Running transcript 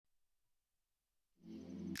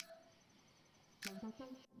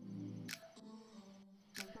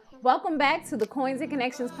Welcome back to the Coins and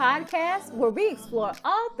Connections podcast, where we explore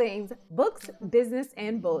all things books, business,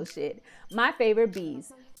 and bullshit. My favorite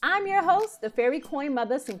bees. I'm your host, the fairy coin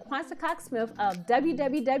mother, Cinquanta Cox Smith of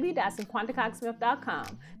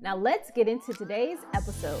www.cinquantacoxsmith.com. Now let's get into today's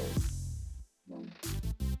episode.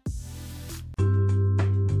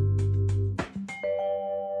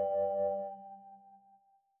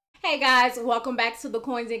 Hey guys, welcome back to the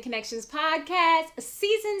Coins and Connections podcast,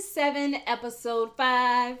 season 7, episode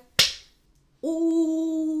 5.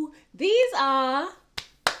 Ooh, these are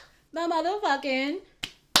the motherfucking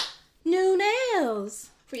new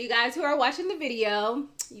nails. For you guys who are watching the video,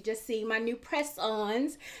 you just see my new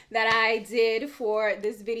press-ons that I did for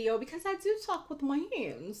this video because I do talk with my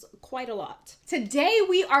hands quite a lot. Today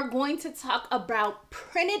we are going to talk about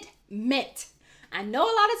printed mint. I know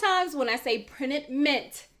a lot of times when I say printed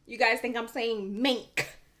mint, you guys think I'm saying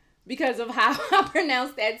mink because of how I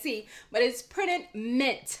pronounce that T, but it's printed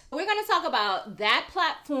mint. We're going to talk about that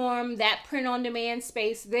platform, that print on demand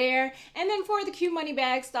space there. And then for the Q Money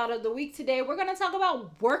Bag Start of the Week today, we're going to talk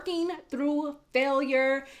about working through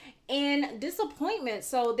failure and disappointment.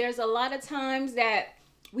 So there's a lot of times that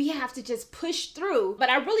we have to just push through, but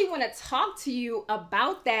I really want to talk to you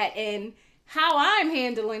about that and how I'm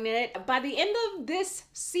handling it. By the end of this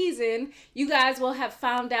season, you guys will have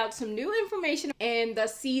found out some new information in the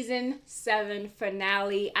season 7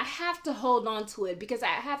 finale. I have to hold on to it because I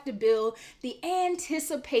have to build the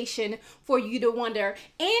anticipation for you to wonder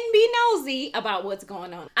and be nosy about what's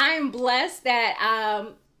going on. I am blessed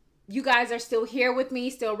that you guys are still here with me,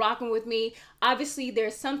 still rocking with me. Obviously,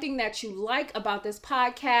 there's something that you like about this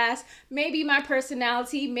podcast. Maybe my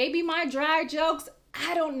personality, maybe my dry jokes.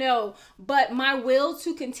 I don't know, but my will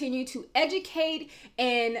to continue to educate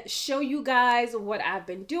and show you guys what I've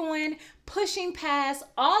been doing, pushing past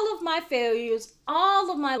all of my failures, all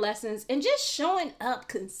of my lessons, and just showing up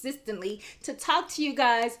consistently to talk to you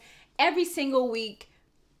guys every single week.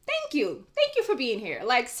 Thank you. Thank you for being here.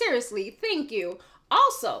 Like, seriously, thank you.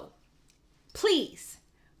 Also, please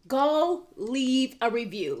go leave a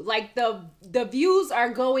review. Like, the views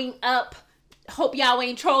are going up. Hope y'all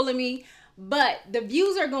ain't trolling me. But the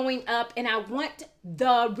views are going up and I want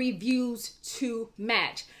the reviews to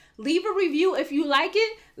match. Leave a review if you like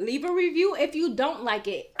it. Leave a review if you don't like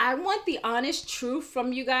it. I want the honest truth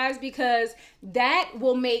from you guys because that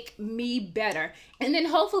will make me better. And then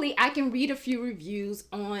hopefully I can read a few reviews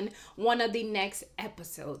on one of the next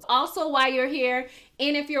episodes. Also, while you're here,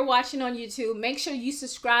 and if you're watching on YouTube, make sure you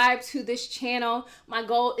subscribe to this channel. My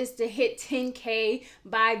goal is to hit 10K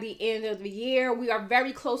by the end of the year. We are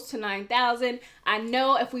very close to 9,000. I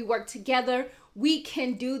know if we work together, we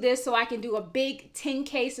can do this, so I can do a big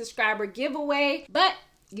 10K subscriber giveaway. But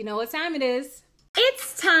you know what time it is.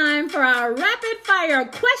 It's time for our rapid fire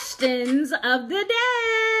questions of the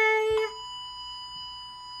day.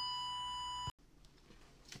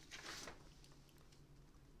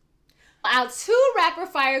 Our 2 rapid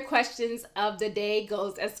fire questions of the day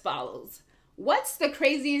goes as follows. What's the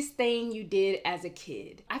craziest thing you did as a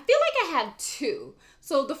kid? I feel like I have 2.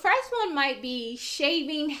 So the first one might be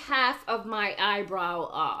shaving half of my eyebrow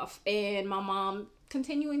off and my mom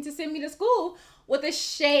continuing to send me to school with a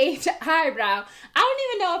shaved eyebrow. I don't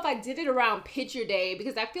even know if I did it around picture day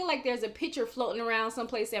because I feel like there's a picture floating around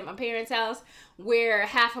someplace at my parents' house where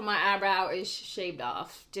half of my eyebrow is shaved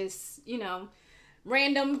off. Just, you know,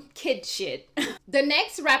 random kid shit. The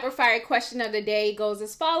next rapid fire question of the day goes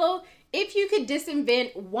as follows. If you could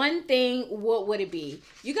disinvent one thing, what would it be?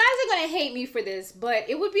 You guys are going to hate me for this, but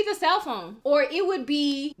it would be the cell phone. Or it would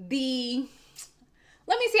be the...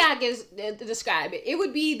 Let me see how I can describe it. It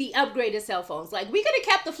would be the upgraded cell phones. Like, we could have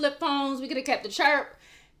kept the flip phones. We could have kept the chirp.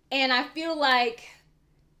 And I feel like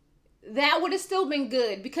that would have still been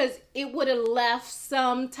good because it would have left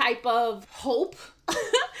some type of hope.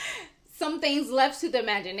 Some things left to the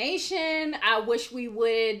imagination. I wish we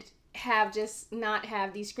would have just not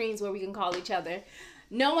have these screens where we can call each other.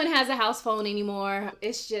 No one has a house phone anymore.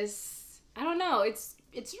 It's just, I don't know. It's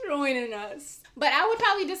ruining us. But I would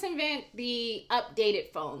probably disinvent the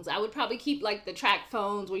updated phones. I would probably keep like the track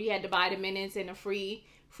phones where you had to buy the minutes and a free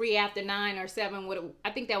after 9 or 7.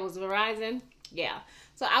 I think that was Verizon. Yeah.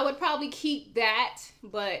 So I would probably keep that.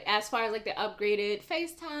 But as far as like the upgraded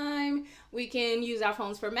FaceTime, we can use our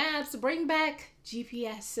phones for maps. Bring back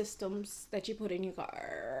GPS systems that you put in your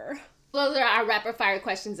car. Those are our rapid fire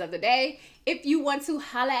questions of the day. If you want to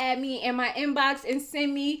holla at me in my inbox and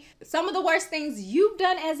send me some of the worst things you've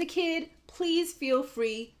done as a kid, please feel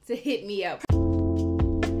free to hit me up.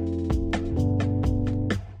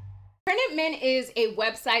 Printed Mint is a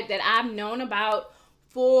website that I've known about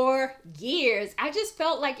for years. I just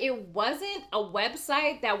felt like it wasn't a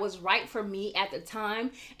website that was right for me at the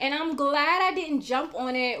time. And I'm glad I didn't jump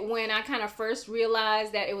on it when I kind of first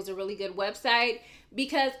realized that it was a really good website,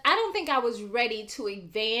 because I don't think I was ready to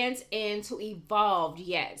advance and to evolve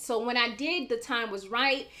yet. So when I did, the time was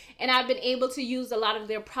right, and I've been able to use a lot of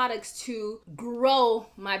their products to grow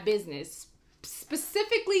my business.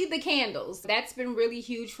 Specifically the candles. That's been really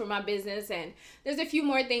huge for my business, and there's a few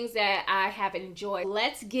more things that I have enjoyed.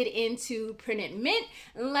 Let's get into Printed Mint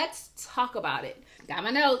and let's talk about it. Got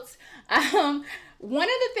my notes. One of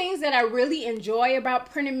the things that I really enjoy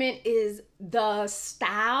about Printed Mint is the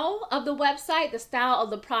style of the website, the style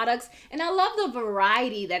of the products, and I love the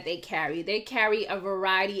variety that they carry. They carry a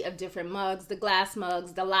variety of different mugs, the glass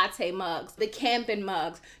mugs, the latte mugs, the camping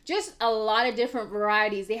mugs, just a lot of different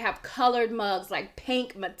varieties. They have colored mugs like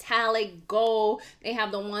pink, metallic, gold. They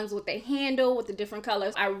have the ones with the handle with the different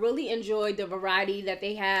colors. I really enjoyed the variety that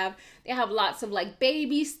they have. They have lots of like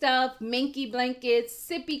baby stuff, minky blankets,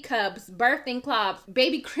 sippy cups, birthing cloths,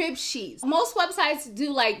 baby crib sheets. Most websites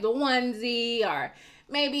do like the onesie or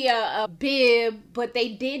maybe a bib, but they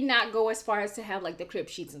did not go as far as to have like the crib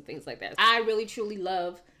sheets and things like that. I really truly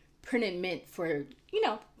love Printed Mint for, you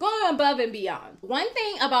know, going above and beyond. One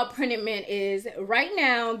thing about Printed Mint is right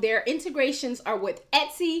now their integrations are with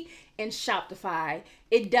Etsy and Shopify.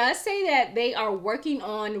 It does say that they are working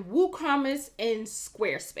on WooCommerce and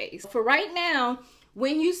Squarespace. For right now,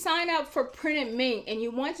 when you sign up for Printed Mint and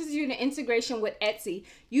you want to do the integration with Etsy,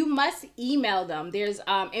 you must email them. There's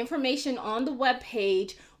information on the web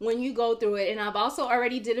page when you go through it. And I've also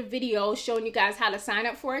already did a video showing you guys how to sign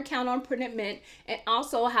up for an account on Printed Mint, and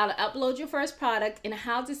also how to upload your first product and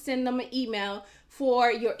how to send them an email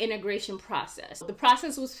for your integration process. The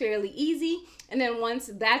process was fairly easy. And then once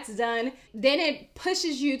that's done, then it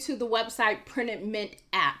pushes you to the website Printed Mint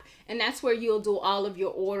app. And that's where you'll do all of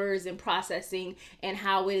your orders and processing, and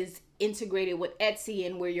how it is integrated with Etsy,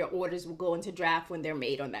 and where your orders will go into draft when they're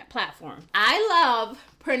made on that platform. I love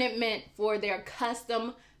Printed Mint for their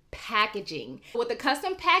custom packaging. With the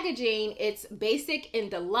custom packaging, it's basic and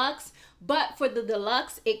deluxe, but for the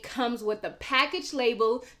deluxe, it comes with a package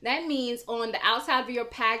label. That means on the outside of your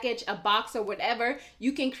package, a box or whatever,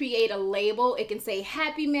 you can create a label. It can say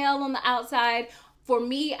Happy Mail on the outside. For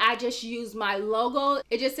me, I just use my logo.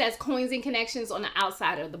 It just says Coins and Connections on the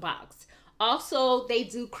outside of the box. Also, they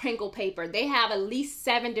do crinkle paper. They have at least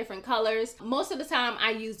 7 different colors. Most of the time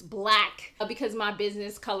I use black because my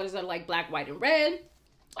business colors are like black, white, and red.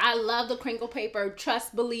 I love the crinkle paper.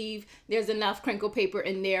 Trust, believe, there's enough crinkle paper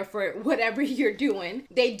in there for whatever you're doing.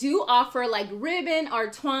 They do offer like ribbon or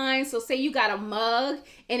twine. So say you got a mug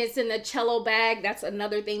and it's in the cello bag. That's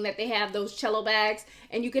another thing that they have, those cello bags.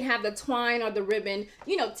 And you can have the twine or the ribbon,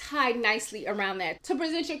 you know, tied nicely around that to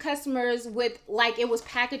present your customers with like it was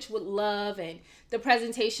packaged with love, and the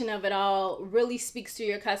presentation of it all really speaks to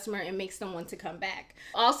your customer and makes them want to come back.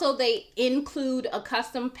 Also, they include a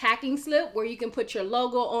custom packing slip where you can put your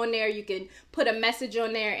logo on there, you can put a message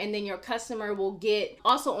on there, and then your customer will get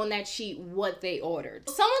also on that sheet what they ordered.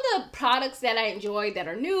 Some of the products that I enjoy that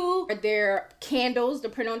are new are their candles, the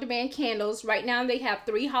print-on-demand candles. Right now they have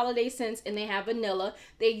 3 holiday scents and they have vanilla.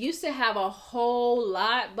 They used to have a whole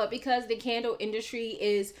lot, but because the candle industry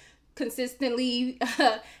is consistently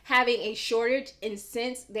having a shortage in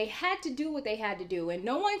scents, they had to do what they had to do, and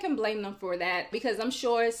no one can blame them for that, because I'm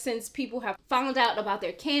sure since people have found out about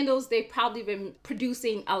their candles, they've probably been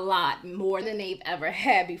producing a lot more than they've ever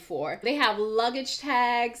had before. They have luggage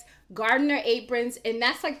tags, gardener aprons, and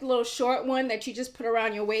that's like the little short one that you just put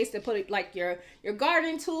around your waist to put like your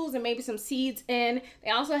gardening tools and maybe some seeds in.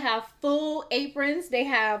 They also have full aprons. They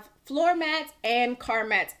have floor mats and car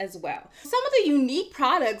mats as well. Some of the unique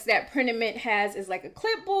products that Printed Mint has is like a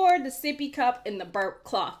clipboard, the sippy cup, and the burp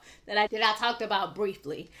cloth that I talked about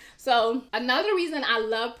briefly. So another reason I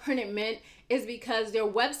love Printed Mint is because their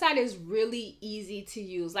website is really easy to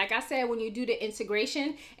use. Like I said, when you do the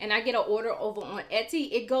integration and I get an order over on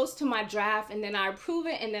Etsy, it goes to my draft and then I approve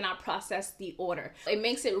it and then I process the order. It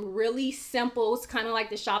makes it really simple. It's kind of like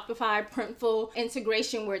the Shopify Printful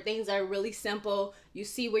integration where things are really simple. You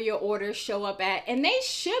see where your orders show up at, and they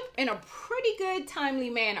ship in a pretty good timely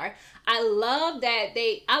manner. I love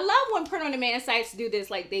when print-on-demand sites do this.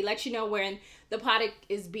 Like they let you know when the product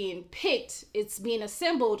is being picked, it's being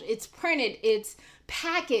assembled, it's printed, it's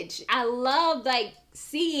packaged. I love like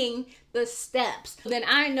seeing the steps. Then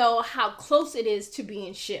I know how close it is to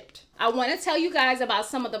being shipped. I want to tell you guys about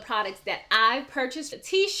some of the products that I've purchased. A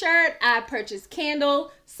t-shirt, I purchased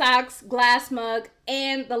candle, socks, glass mug,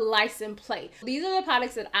 and the license plate. These are the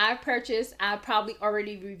products that I've purchased. I've probably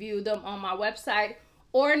already reviewed them on my website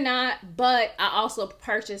or not, but I also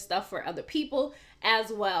purchase stuff for other people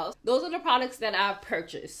as well. Those are the products that I've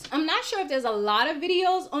purchased. I'm not sure if there's a lot of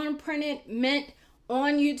videos on Printed Mint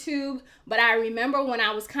on YouTube, but I remember when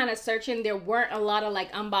I was kind of searching, there weren't a lot of like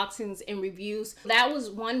unboxings and reviews. That was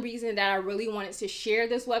one reason that I really wanted to share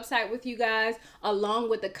this website with you guys, along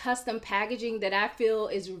with the custom packaging that I feel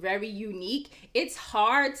is very unique. It's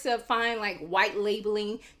hard to find like white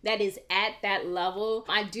labeling that is at that level.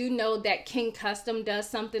 I do know that King Custom does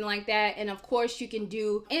something like that, and of course you can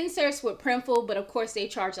do inserts with Printful, but of course they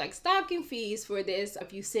charge like stocking fees for this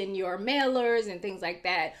if you send your mailers and things like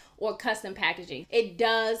that, or custom packaging. It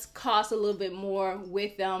does cost a little bit more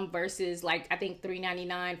with them versus like I think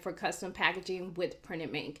 $3.99 for custom packaging with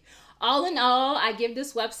Printed Mint. All in all, I give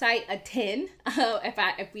this website a 10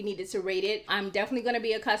 if we needed to rate it. I'm definitely gonna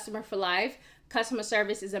be a customer for life. Customer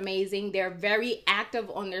service is amazing. They're very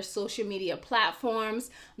active on their social media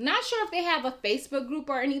platforms. I'm not sure if they have a Facebook group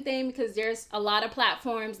or anything, because there's a lot of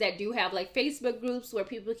platforms that do have like Facebook groups where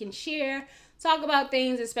people can share, talk about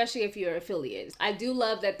things, especially if you're affiliates. I do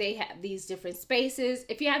love that they have these different spaces.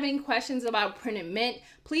 If you have any questions about Printed Mint,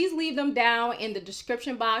 please leave them down in the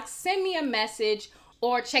description box. Send me a message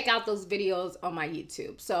or check out those videos on my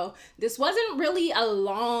YouTube. So this wasn't really a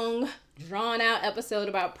long, drawn out episode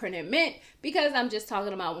about Printed Mint because I'm just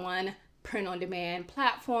talking about one print-on-demand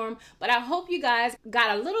platform, but I hope you guys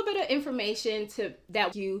got a little bit of information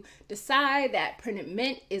that you decide that Printed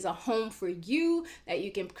Mint is a home for you that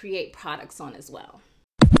you can create products on as well.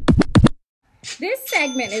 This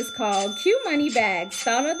segment is called Q Money Bag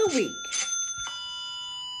Thought of the Week.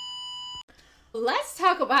 Let's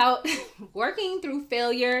talk about working through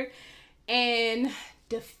failure and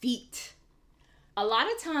defeat. A lot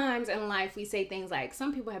of times in life we say things like,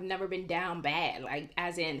 some people have never been down bad, like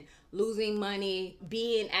as in losing money,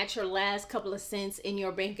 being at your last couple of cents in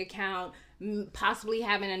your bank account, possibly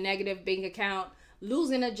having a negative bank account,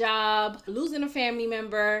 losing a job, losing a family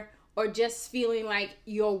member, or just feeling like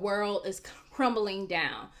your world is crumbling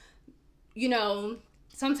down. You know,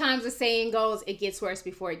 sometimes the saying goes, it gets worse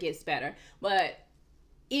before it gets better. But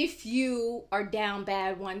if you are down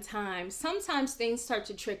bad one time, sometimes things start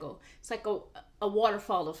to trickle. It's like a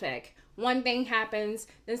waterfall effect. One thing happens,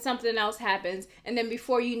 then something else happens, and then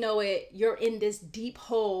before you know it, you're in this deep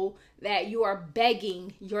hole that you are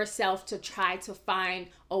begging yourself to try to find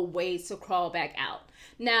a way to crawl back out.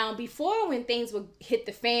 Now, before, when things would hit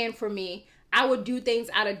the fan for me, I would do things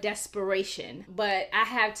out of desperation, but I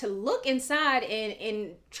had to look inside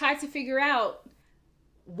and try to figure out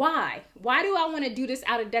why do I want to do this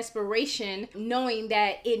out of desperation, knowing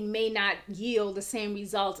that it may not yield the same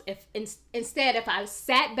results if instead if I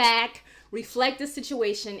sat back, reflect the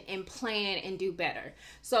situation, and plan and do better.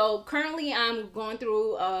 So currently I'm going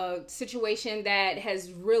through a situation that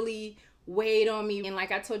has really weighed on me, and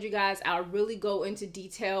like I told you guys, I'll really go into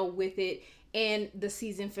detail with it in the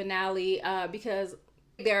season finale, because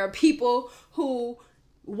there are people who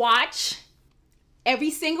watch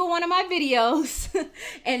every single one of my videos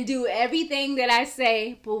and do everything that I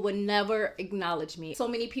say, but would never acknowledge me. So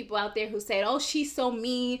many people out there who say, oh, she's so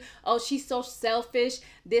mean, oh, she's so selfish,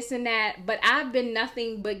 this and that, but I've been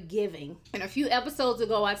nothing but giving. And a few episodes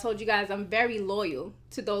ago, I told you guys I'm very loyal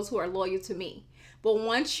to those who are loyal to me. But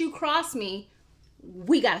once you cross me,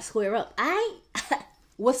 we gotta square up.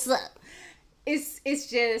 What's up?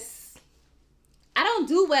 It's just, I don't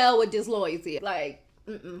do well with disloyalty. Like,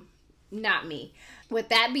 not me. With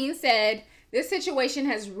that being said, this situation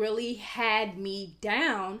has really had me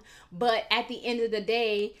down, but at the end of the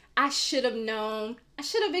day, I should have known, I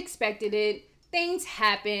should have expected it. Things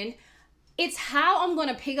happen. It's how I'm going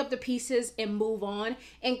to pick up the pieces and move on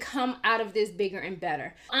and come out of this bigger and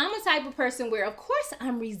better. I'm a type of person where, of course,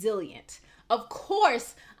 I'm resilient. Of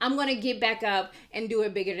course, I'm going to get back up and do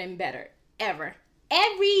it bigger and better.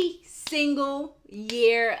 Every single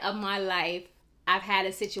year of my life, I've had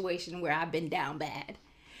a situation where I've been down bad.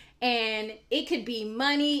 And it could be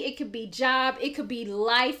money, it could be job, it could be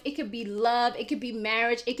life, it could be love, it could be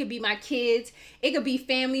marriage, it could be my kids, it could be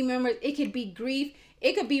family members, it could be grief,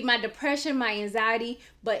 it could be my depression, my anxiety.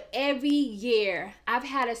 But every year I've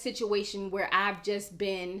had a situation where I've just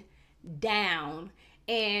been down,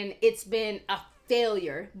 and it's been a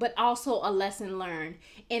failure, but also a lesson learned.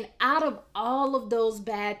 And out of all of those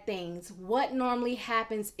bad things, what normally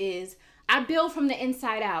happens is I build from the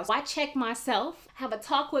inside out. I check myself, have a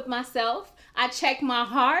talk with myself. I check my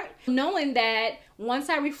heart, knowing that once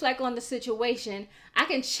I reflect on the situation, I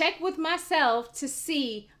can check with myself to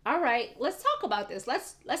see, all right, let's talk about this.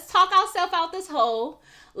 Let's talk ourselves out this hole.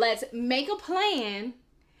 Let's make a plan.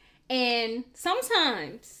 And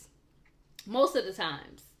sometimes, most of the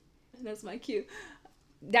times, that's my cue.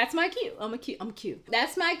 That's my cue. I'm cue.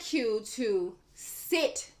 That's my cue to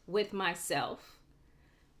sit with myself,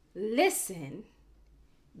 listen,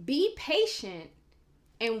 be patient,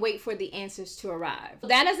 and wait for the answers to arrive.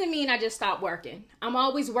 That doesn't mean I just stop working. I'm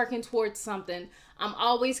always working towards something. I'm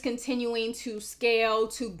always continuing to scale,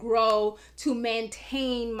 to grow, to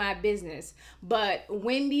maintain my business. But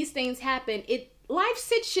when these things happen, life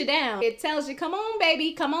sits you down. It tells you, come on,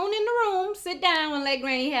 baby, come on in the room, sit down and let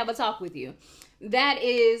Granny have a talk with you. That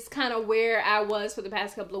is kind of where I was for the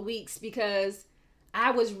past couple of weeks, because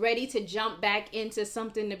I was ready to jump back into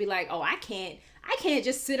something to be like, oh, I can't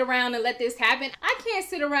just sit around and let this happen. I can't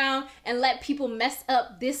sit around and let people mess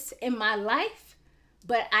up this in my life.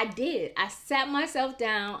 But I did. I sat myself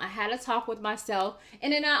down. I had a talk with myself.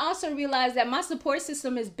 And then I also realized that my support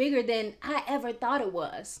system is bigger than I ever thought it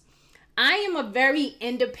was. I am a very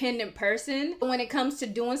independent person. When it comes to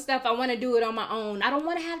doing stuff, I want to do it on my own. I don't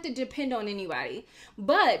want to have to depend on anybody.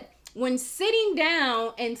 But when sitting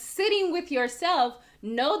down and sitting with yourself,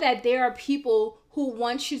 know that there are people who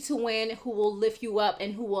want you to win, who will lift you up,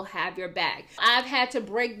 and who will have your back. I've had to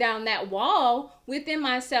break down that wall within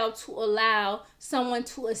myself to allow someone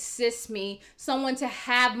to assist me, someone to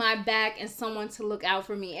have my back, and someone to look out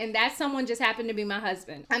for me. And that someone just happened to be my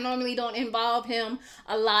husband. I normally don't involve him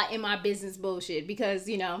a lot in my business bullshit because,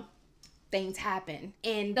 you know, things happen.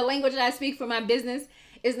 And the language that I speak for my business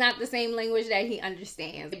is not the same language that he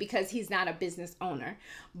understands because he's not a business owner.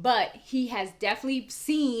 But he has definitely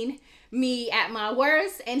seen me at my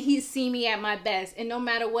worst and he's seen me at my best. And no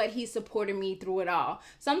matter what, he supported me through it all.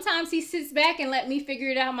 Sometimes he sits back and let me figure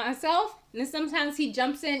it out myself. And then sometimes he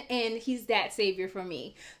jumps in and he's that savior for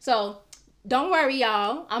me. So don't worry,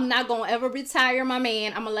 y'all. I'm not going to ever retire my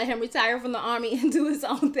man. I'm going to let him retire from the army and do his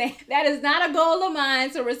own thing. That is not a goal of mine,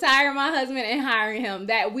 to retire my husband and hire him.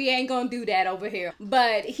 That we ain't going to do that over here.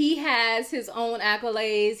 But he has his own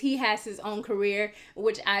accolades. He has his own career,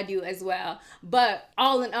 which I do as well. But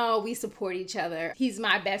all in all, we support each other. He's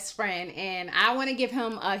my best friend, and I want to give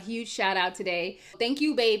him a huge shout out today. Thank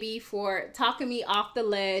you, baby, for talking me off the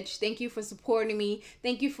ledge. Thank you for supporting me.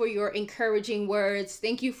 Thank you for your encouraging words.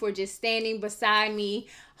 Thank you for just standing beside me,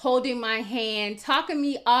 holding my hand, talking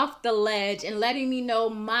me off the ledge, and letting me know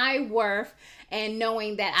my worth, and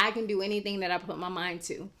knowing that I can do anything that I put my mind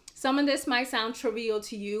to. Some of this might sound trivial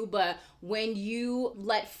to you, but when you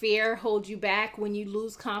let fear hold you back, when you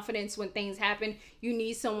lose confidence when things happen, you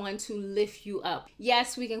need someone to lift you up.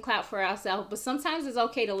 Yes, we can clap for ourselves, but sometimes it's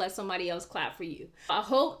okay to let somebody else clap for you. I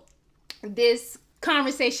hope this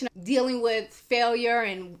conversation dealing with failure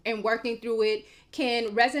and working through it can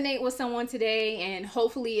resonate with someone today, and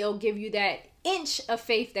hopefully it'll give you that inch of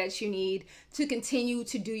faith that you need to continue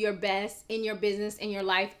to do your best in your business, in your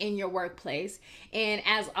life, in your workplace. And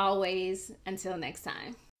as always, until next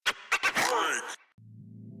time.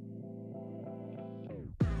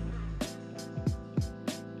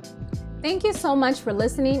 Thank you so much for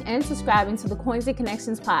listening and subscribing to the Coins and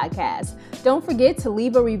Connections podcast. Don't forget to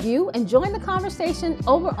leave a review and join the conversation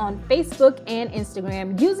over on Facebook and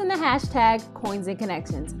Instagram using the hashtag Coins and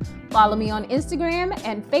Connections. Follow me on Instagram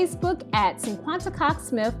and Facebook at Cinquanta Cox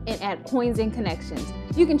Smith and at Coins and Connections.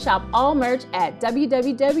 You can shop all merch at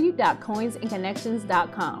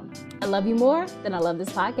www.coinsandconnections.com. I love you more than I love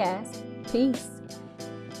this podcast. Peace.